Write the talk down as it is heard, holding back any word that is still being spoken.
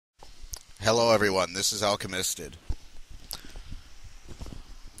Hello everyone, this is Alchemisted.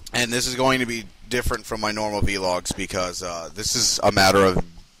 And this is going to be different from my normal vlogs because this is a matter of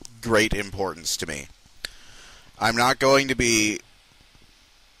great importance to me. I'm not going to be...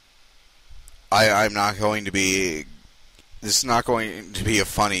 This is not going to be a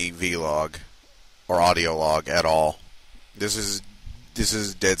funny vlog or audiolog at all. This is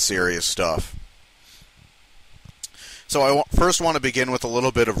dead serious stuff. So I first want to begin with a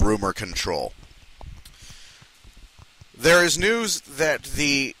little bit of rumor control. There is news that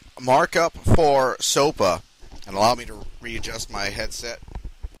the markup for SOPA, and allow me to readjust my headset.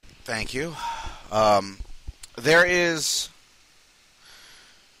 Thank you. There is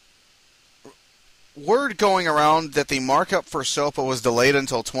word going around that the markup for SOPA was delayed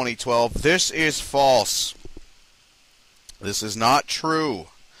until 2012. This is false. This is not true.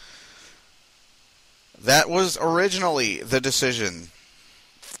 That was originally the decision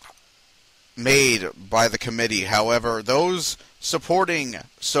made by the committee. However, those supporting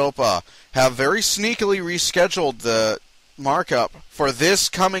SOPA have very sneakily rescheduled the markup for this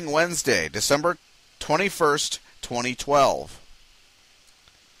coming Wednesday, December 21st, 2012.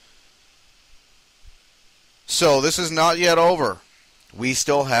 So this is not yet over. We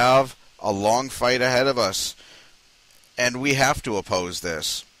still have a long fight ahead of us, and we have to oppose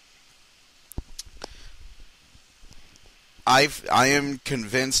this. I am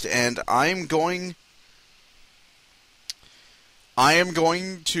convinced, and I'm going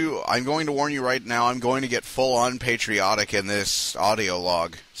to warn you right now. I'm going to get full on patriotic in this audio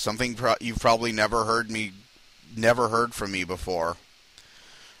log. Something you've probably never heard from me before.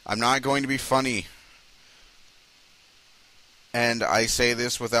 I'm not going to be funny, and I say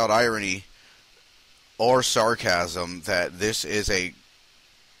this without irony or sarcasm. That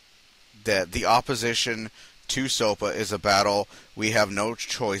the opposition to SOPA is a battle we have no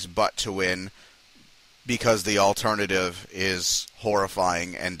choice but to win, because the alternative is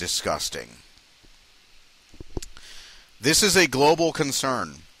horrifying and disgusting. This is a global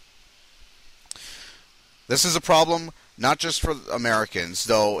concern. This is a problem not just for Americans,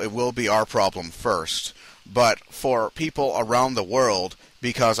 though it will be our problem first, but for people around the world,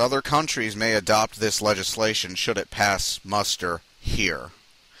 because other countries may adopt this legislation should it pass muster here.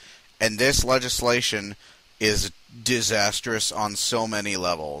 And this legislation is disastrous on so many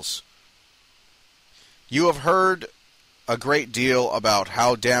levels. You have heard a great deal about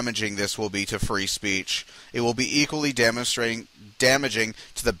how damaging this will be to free speech. It will be equally damaging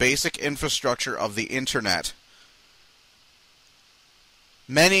to the basic infrastructure of the Internet.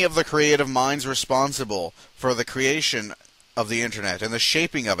 Many of the creative minds responsible for the creation of the Internet and the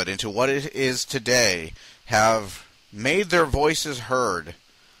shaping of it into what it is today have made their voices heard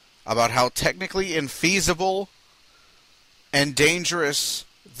about how technically infeasible and dangerous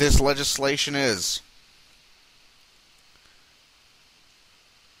this legislation is.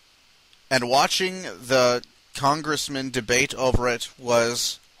 And watching the congressmen debate over it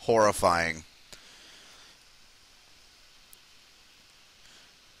was horrifying.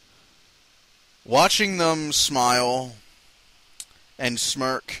 Watching them smile and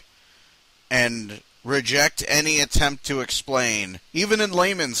smirk and reject any attempt to explain, even in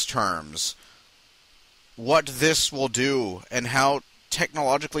layman's terms, what this will do and how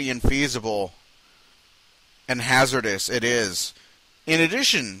technologically infeasible and hazardous it is, in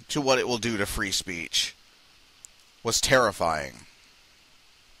addition to what it will do to free speech, was terrifying.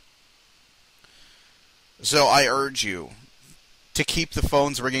 So I urge you to keep the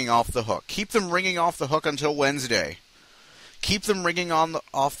phones ringing off the hook. Keep them ringing off the hook until Wednesday. Keep them ringing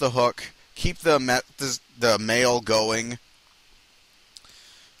off the hook. Keep the mail going.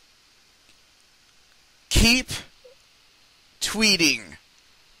 Keep tweeting.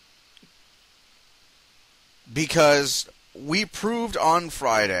 Because we proved on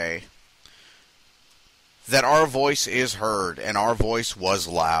Friday that our voice is heard, and our voice was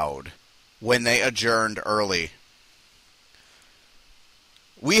loud when they adjourned early.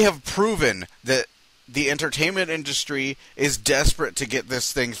 We have proven that the entertainment industry is desperate to get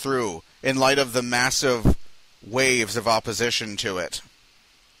this thing through in light of the massive waves of opposition to it.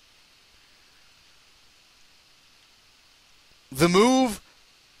 The move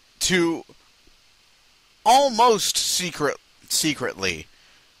to almost secretly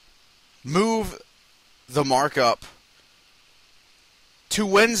move the markup to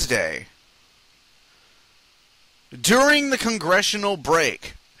Wednesday during the congressional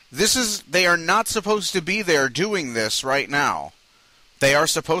break. They are not supposed to be there doing this right now. They are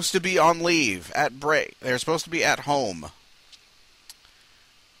supposed to be on leave at break. They're supposed to be at home.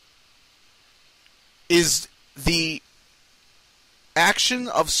 Is the action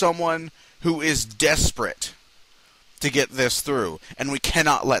of someone who is desperate to get this through, and we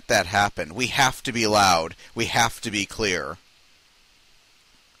cannot let that happen. We have to be loud. We have to be clear.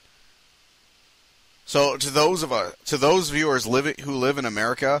 So to those viewers who live in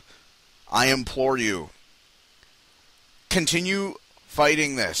America, I implore you, continue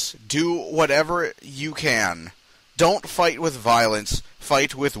fighting this. Do whatever you can. Don't fight with violence.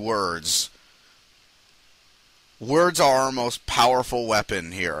 Fight with words. Words are our most powerful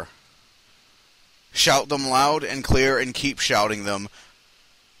weapon here. Shout them loud and clear and keep shouting them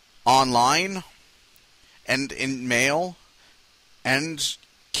online and in mail, and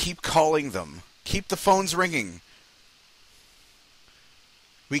keep calling them. Keep the phones ringing.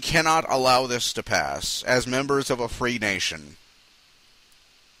 We cannot allow this to pass as members of a free nation.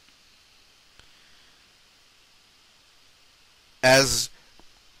 As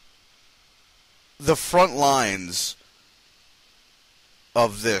the front lines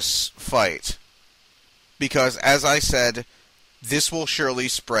of this fight, because, as I said, this will surely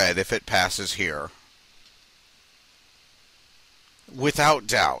spread if it passes here. Without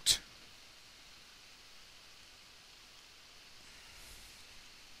doubt.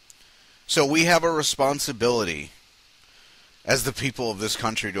 So we have a responsibility as the people of this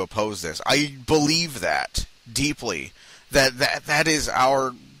country to oppose this. I believe that deeply. That is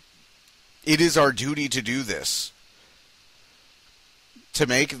it is our duty to do this. To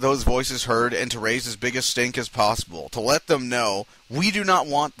make those voices heard and to raise as big a stink as possible. To let them know, we do not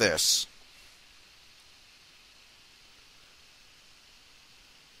want this.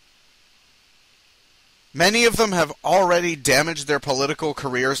 Many of them have already damaged their political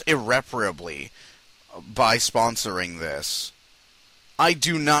careers irreparably by sponsoring this. I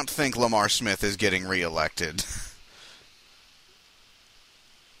do not think Lamar Smith is getting reelected.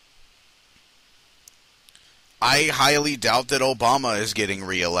 I highly doubt that Obama is getting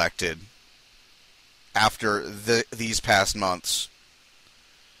reelected after these past months.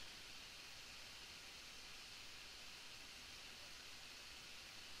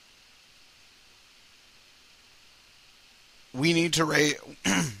 We need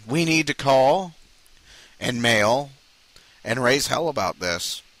to call and mail and raise hell about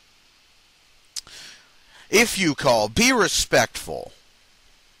this. If you call, be respectful.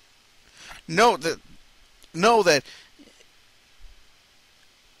 Know that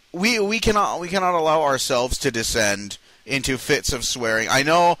we cannot allow ourselves to descend into fits of swearing. I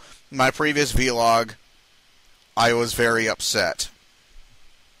know my previous vlog, I was very upset.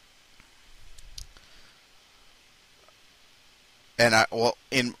 And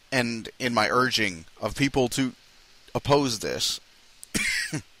in my urging of people to oppose this.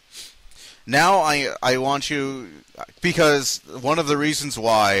 Now I want you, because one of the reasons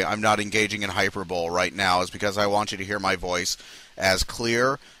why I'm not engaging in hyperbole right now is because I want you to hear my voice as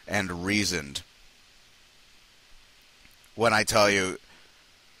clear and reasoned when I tell you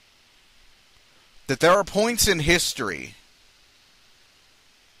that there are points in history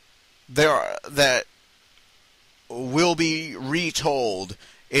that will be retold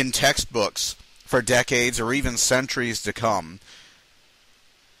in textbooks for decades or even centuries to come.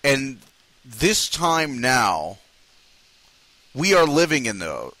 And this time now, we are living in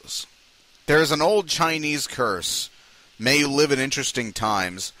those. There is an old Chinese curse. May you live in interesting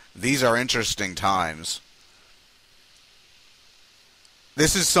times. These are interesting times.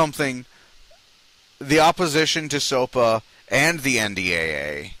 This is something the opposition to SOPA and the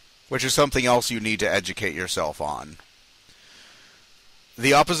NDAA, which is something else you need to educate yourself on.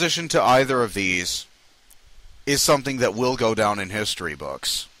 The opposition to either of these is something that will go down in history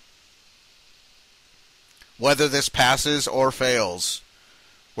books. Whether this passes or fails,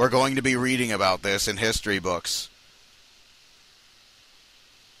 we're going to be reading about this in history books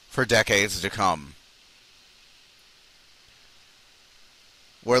for decades to come.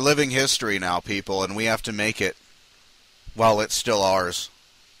 We're living history now, people, and we have to make it while it's still ours.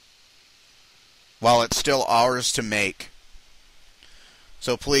 While it's still ours to make.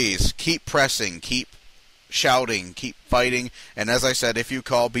 So please, keep pressing, keep shouting, keep fighting, and as I said, if you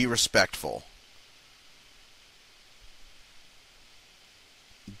call, be respectful.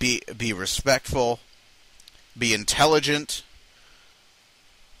 Be respectful. Be intelligent.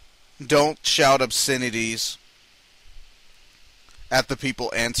 Don't shout obscenities at the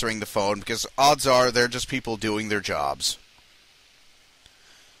people answering the phone, because odds are they're just people doing their jobs.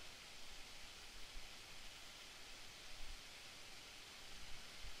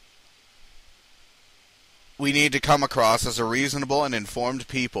 We need to come across as a reasonable and informed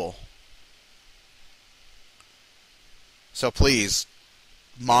people. So please,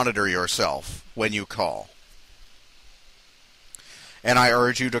 monitor yourself when you call. And I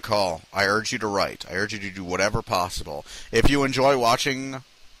urge you to call. I urge you to write. I urge you to do whatever possible. If you enjoy watching,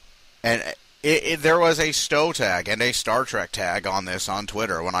 and there was a Stow tag and a Star Trek tag on this on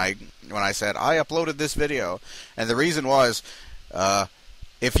Twitter when I said I uploaded this video, and the reason was,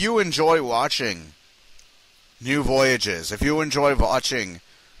 if you enjoy watching New Voyages, if you enjoy watching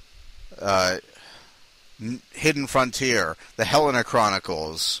Hidden Frontier, the Helena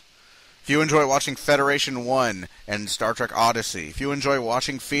Chronicles, if you enjoy watching Federation 1 and Star Trek Odyssey, if you enjoy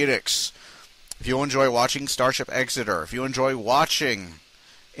watching Phoenix, if you enjoy watching Starship Exeter, if you enjoy watching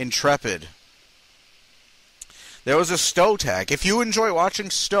Intrepid, there was a Stow tag. If you enjoy watching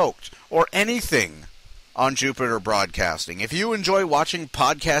Stoked or anything on Jupiter Broadcasting, if you enjoy watching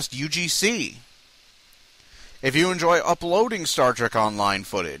Podcast UGC, if you enjoy uploading Star Trek Online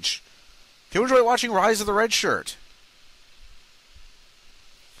footage, if you enjoy watching Rise of the Red Shirt,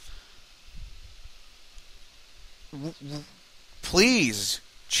 please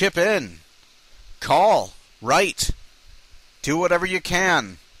chip in, call, write, do whatever you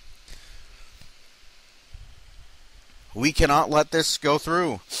can. We cannot let this go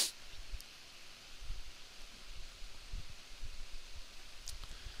through.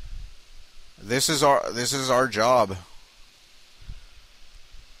 This is our job.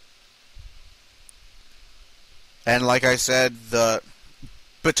 And like I said,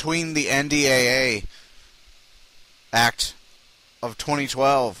 between the NDAA Act of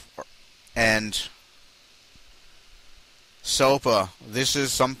 2012 and SOPA, this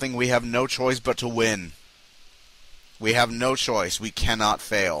is something we have no choice but to win. We have no choice. We cannot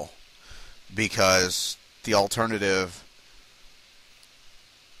fail, because the alternative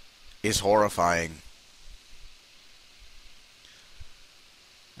is horrifying.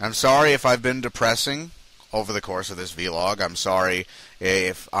 I'm sorry if I've been depressing over the course of this vlog. I'm sorry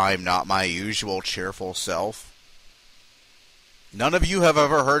if I'm not my usual cheerful self. None of you have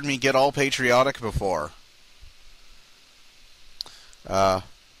ever heard me get all patriotic before. But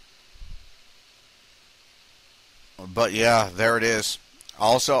yeah, there it is.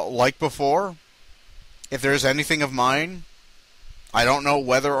 Also, like before, if there's anything of mine, I don't know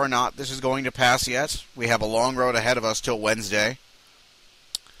whether or not this is going to pass yet. We have a long road ahead of us till Wednesday.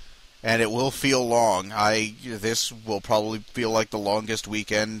 And it will feel long. This will probably feel like the longest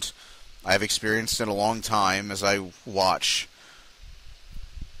weekend I've experienced in a long time as I watch.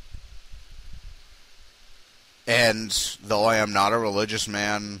 And though I am not a religious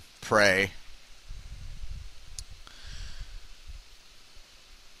man, pray.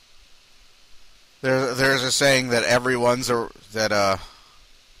 There's a saying that every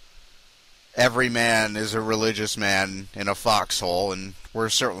man is a religious man in a foxhole, and we're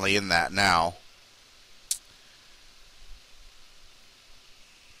certainly in that now.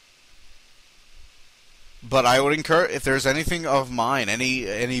 But I would encourage, if there's anything of mine,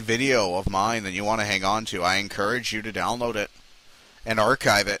 any video of mine that you want to hang on to, I encourage you to download it and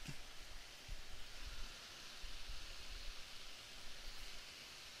archive it.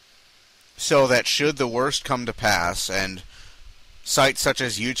 So that should the worst come to pass and sites such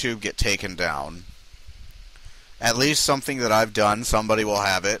as YouTube get taken down, at least something that I've done, somebody will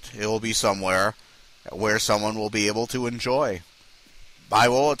have it. It will be somewhere where someone will be able to enjoy. I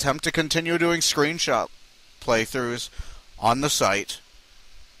will attempt to continue doing screenshot playthroughs on the site.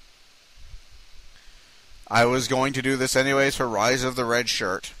 I was going to do this anyways for Rise of the Red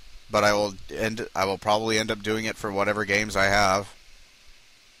Shirt, but I will probably end up doing it for whatever games I have.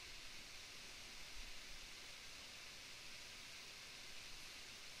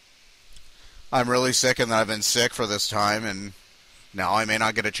 I'm really sick, and I've been sick for this time, and now I may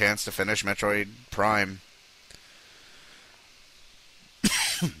not get a chance to finish Metroid Prime.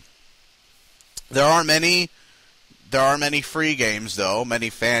 There are many free games, though, many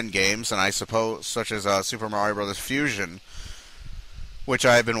fan games, and I suppose such as Super Mario Bros. Fusion, which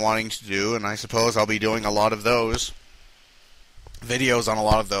I've been wanting to do, and I suppose I'll be doing a lot of those videos on a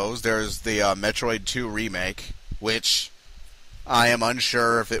lot of those. There's the Metroid 2 remake, which I am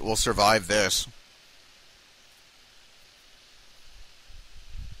unsure if it will survive this.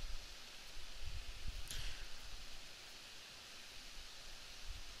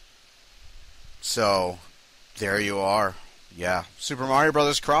 So, there you are. Yeah, Super Mario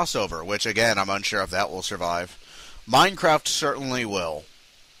Bros. Crossover, which again, I'm unsure if that will survive. Minecraft certainly will.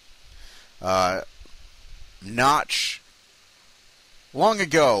 Notch, long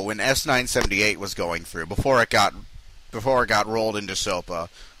ago when S978 was going through, before it got rolled into SOPA,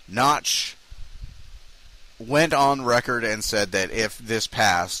 Notch went on record and said that if this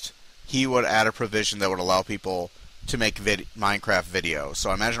passed, he would add a provision that would allow people to make Minecraft videos.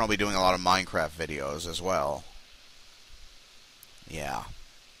 So I imagine I'll be doing a lot of Minecraft videos as well. Yeah.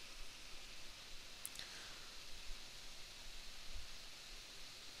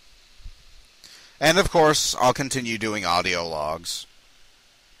 And of course, I'll continue doing audio logs.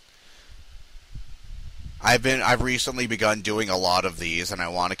 I've recently begun doing a lot of these, and I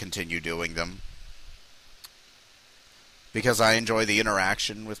want to continue doing them because I enjoy the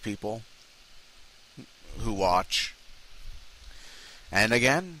interaction with people who watch. And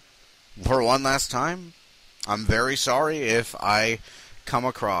again, for one last time, I'm very sorry if I come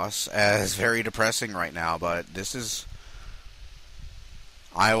across as very depressing right now, but this is...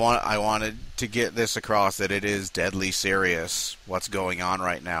 I wanted to get this across that it is deadly serious what's going on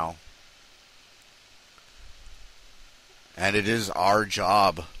right now. And it is our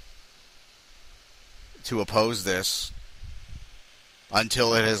job to oppose this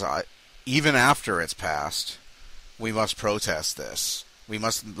until it is, even after it's passed. We must protest this. We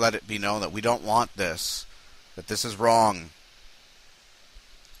must let it be known that we don't want this, that this is wrong.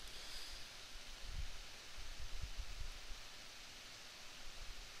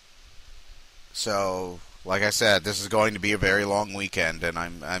 So, like I said, this is going to be a very long weekend, and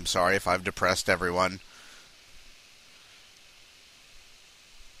I'm sorry if I've depressed everyone.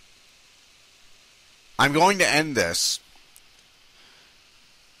 I'm going to end this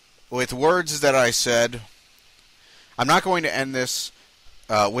with words that I said. I'm not going to end this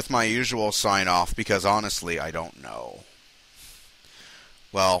with my usual sign-off, because honestly, I don't know.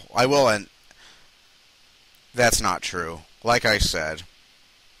 Well, I will end... That's not true. Like I said,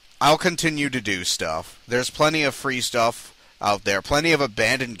 I'll continue to do stuff. There's plenty of free stuff out there, plenty of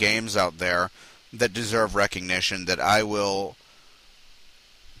abandoned games out there that deserve recognition that I will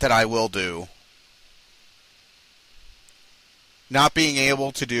do. Not being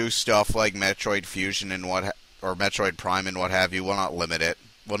able to do stuff like Metroid Fusion and or Metroid Prime and what have you will not limit it.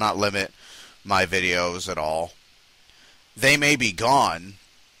 Will not limit my videos at all. They may be gone,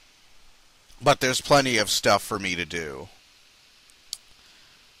 but there's plenty of stuff for me to do.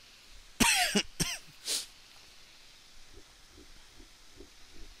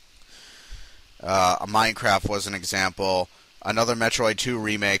 Minecraft was an example. Another Metroid 2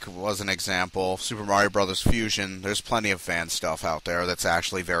 remake was an example. Super Mario Bros. Fusion. There's plenty of fan stuff out there that's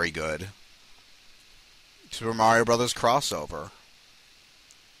actually very good. Super Mario Bros. Crossover.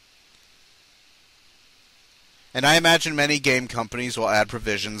 And I imagine many game companies will add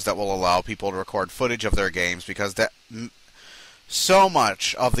provisions that will allow people to record footage of their games, because that so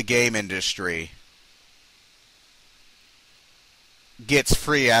much of the game industry gets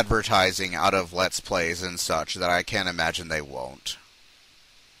free advertising out of Let's Plays and such that I can't imagine they won't.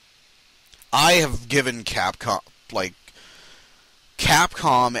 I have given Capcom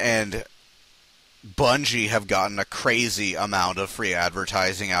and Bungie have gotten a crazy amount of free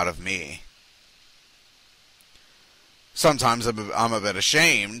advertising out of me. Sometimes I'm a bit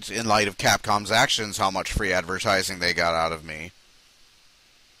ashamed, in light of Capcom's actions, how much free advertising they got out of me.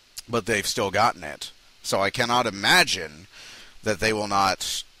 But they've still gotten it. So I cannot imagine that they will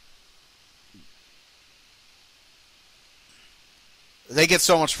not... They get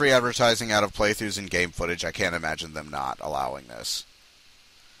so much free advertising out of playthroughs and game footage, I can't imagine them not allowing this.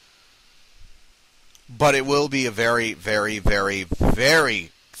 But it will be a very, very, very,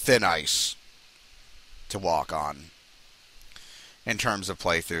 very thin ice to walk on in terms of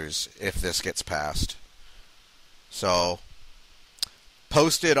playthroughs if this gets passed. So,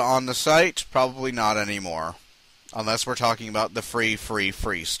 posted on the site? Probably not anymore. Unless we're talking about the free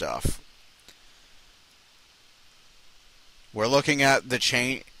stuff. We're looking at the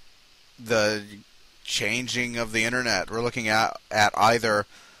changing of the internet. We're looking at either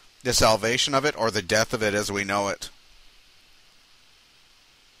the salvation of it or the death of it as we know it.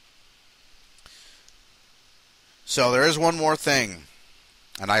 So there is one more thing,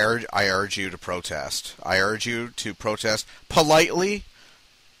 and I urge you to protest. I urge you to protest politely.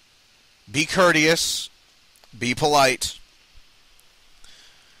 Be courteous. Be polite.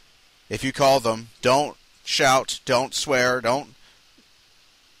 If you call them, don't shout, don't swear, don't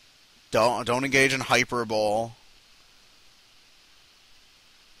engage in hyperbole.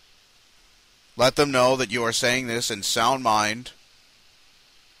 Let them know that you are saying this in sound mind,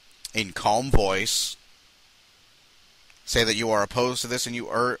 in calm voice. Say that you are opposed to this, and you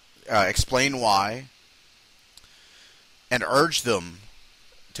explain why, and urge them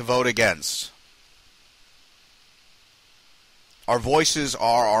to vote against. Our voices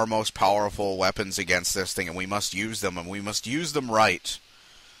are our most powerful weapons against this thing, and we must use them, and we must use them right.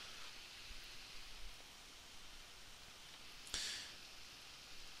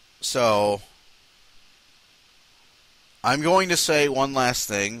 So, I'm going to say one last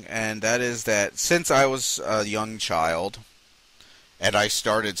thing, and that is that since I was a young child, and I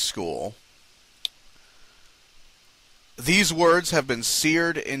started school. These words have been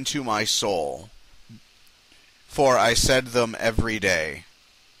seared into my soul, for I said them every day.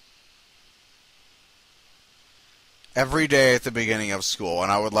 Every day at the beginning of school,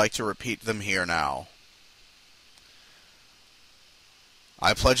 and I would like to repeat them here now.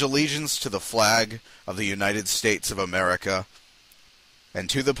 I pledge allegiance to the flag of the United States of America, and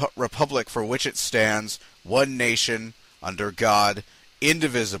to the republic for which it stands, one nation, under God,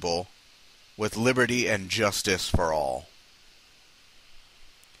 indivisible, with liberty and justice for all.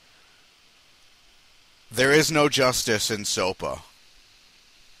 There is no justice in SOPA,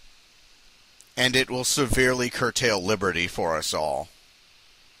 and it will severely curtail liberty for us all.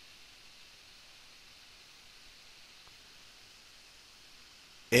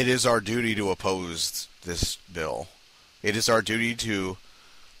 It is our duty to oppose this bill. It is our duty to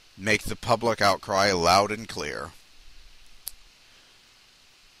make the public outcry loud and clear.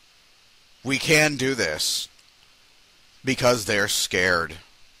 We can do this because they're scared.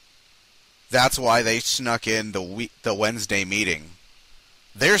 That's why they snuck in the Wednesday meeting.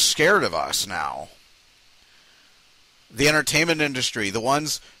 They're scared of us now. The entertainment industry, the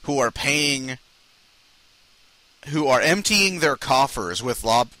ones who are emptying their coffers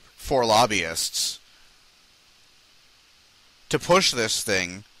for lobbyists to push this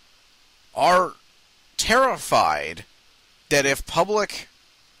thing, are terrified that if public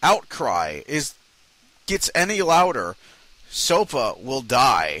outcry gets any louder, SOPA will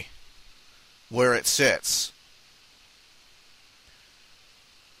die where it sits.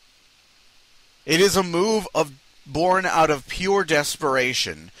 It is a move born out of pure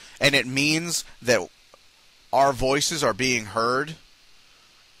desperation, and it means that our voices are being heard.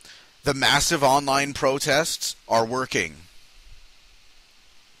 The massive online protests are working.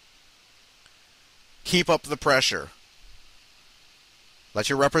 Keep up the pressure. Let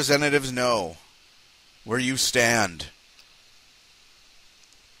your representatives know where you stand.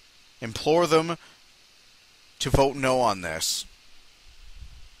 Implore them to vote no on this.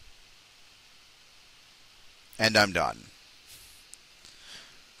 And I'm done.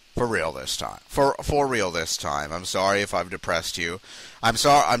 For real this time. For real this time. I'm sorry if I've depressed you. I'm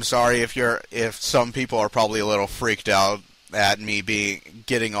sorry if some people are probably a little freaked out at me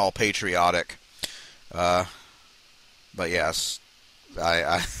getting all patriotic. But yes,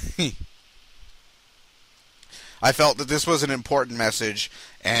 I I felt that this was an important message,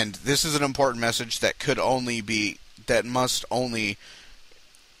 and this is an important message that should only be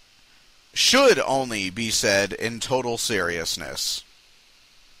said in total seriousness.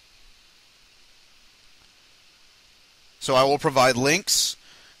 So I will provide links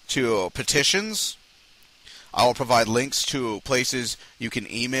to petitions. I will provide links to places you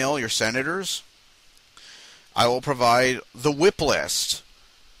can email your senators. I will provide the whip list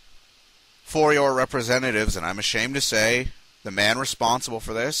for your representatives, and I'm ashamed to say the man responsible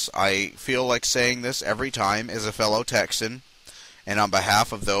for this, I feel like saying this every time, is a fellow Texan. And on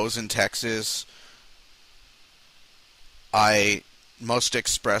behalf of those in Texas, I must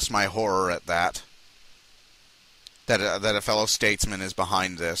express my horror at that a fellow statesman is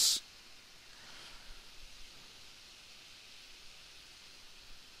behind this.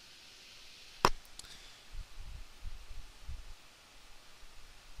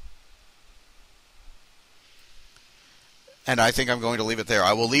 And I think I'm going to leave it there.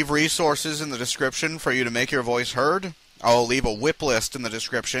 I will leave resources in the description for you to make your voice heard. I will leave a whip list in the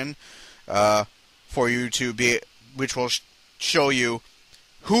description for you to which will show you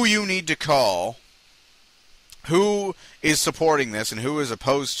who you need to call, who is supporting this, and who is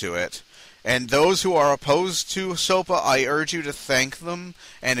opposed to it. And those who are opposed to SOPA, I urge you to thank them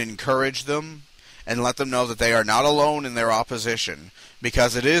and encourage them and let them know that they are not alone in their opposition,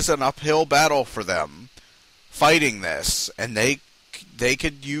 because it is an uphill battle for them fighting this, and they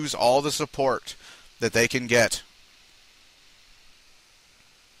could use all the support that they can get.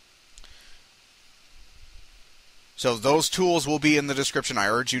 So those tools will be in the description. I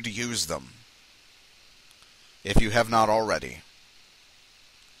urge you to use them if you have not already.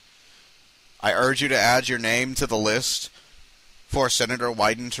 I urge you to add your name to the list for Senator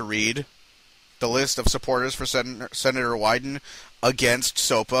Wyden to read. The list of supporters for Senator Wyden against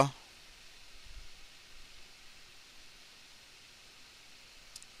SOPA.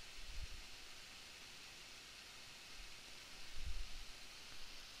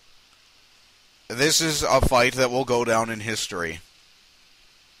 This is a fight that will go down in history.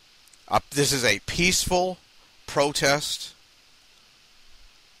 This is a peaceful protest.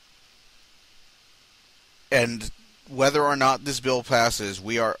 And whether or not this bill passes,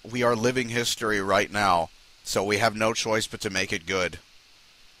 we are living history right now So we have no choice but to make it good.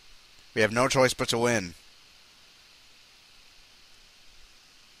 We have no choice but to win.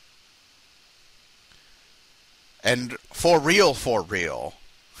 And for real,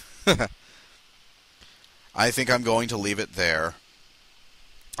 I think I'm going to leave it there.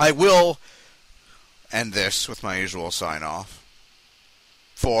 I will end this with my usual sign-off.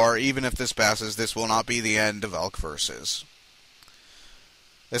 For even if this passes, this will not be the end of Sci-FiVERSUS.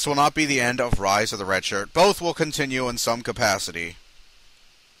 This will not be the end of Rise of the Red Shirt. Both will continue in some capacity.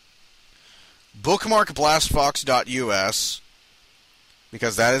 Bookmark blastfox.us,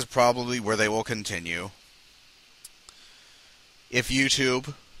 because that is probably where they will continue. If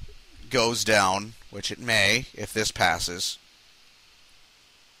YouTube goes down, which it may, if this passes.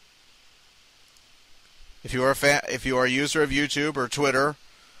 If you are a user of YouTube or Twitter,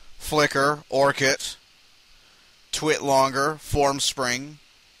 Flickr, Orkut, TwitLonger, FormSpring,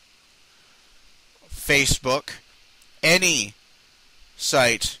 Facebook, any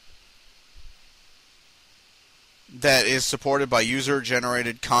site that is supported by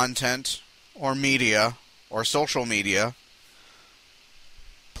user-generated content or media or social media,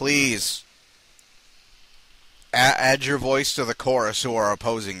 please add your voice to the chorus who are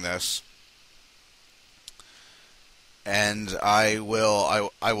opposing this. And I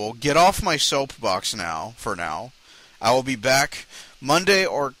will get off my soapbox now, for now. I will be back Monday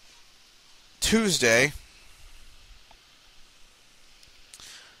or Tuesday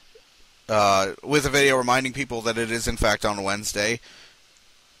with a video reminding people that it is in fact on Wednesday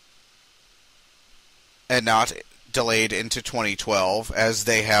and not delayed into 2012, as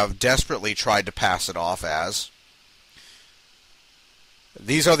they have desperately tried to pass it off as.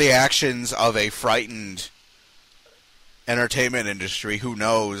 These are the actions of a frightened entertainment industry who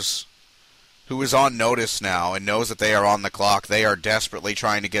is on notice now and knows that they are on the clock. They are desperately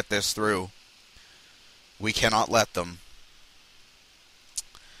trying to get this through. We cannot let them.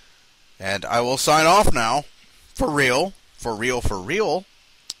 And I will sign off now. For real.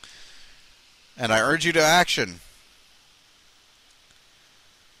 And I urge you to action.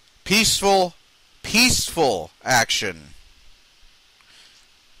 Peaceful action.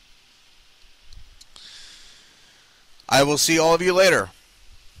 I will see all of you later.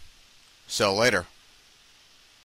 So later.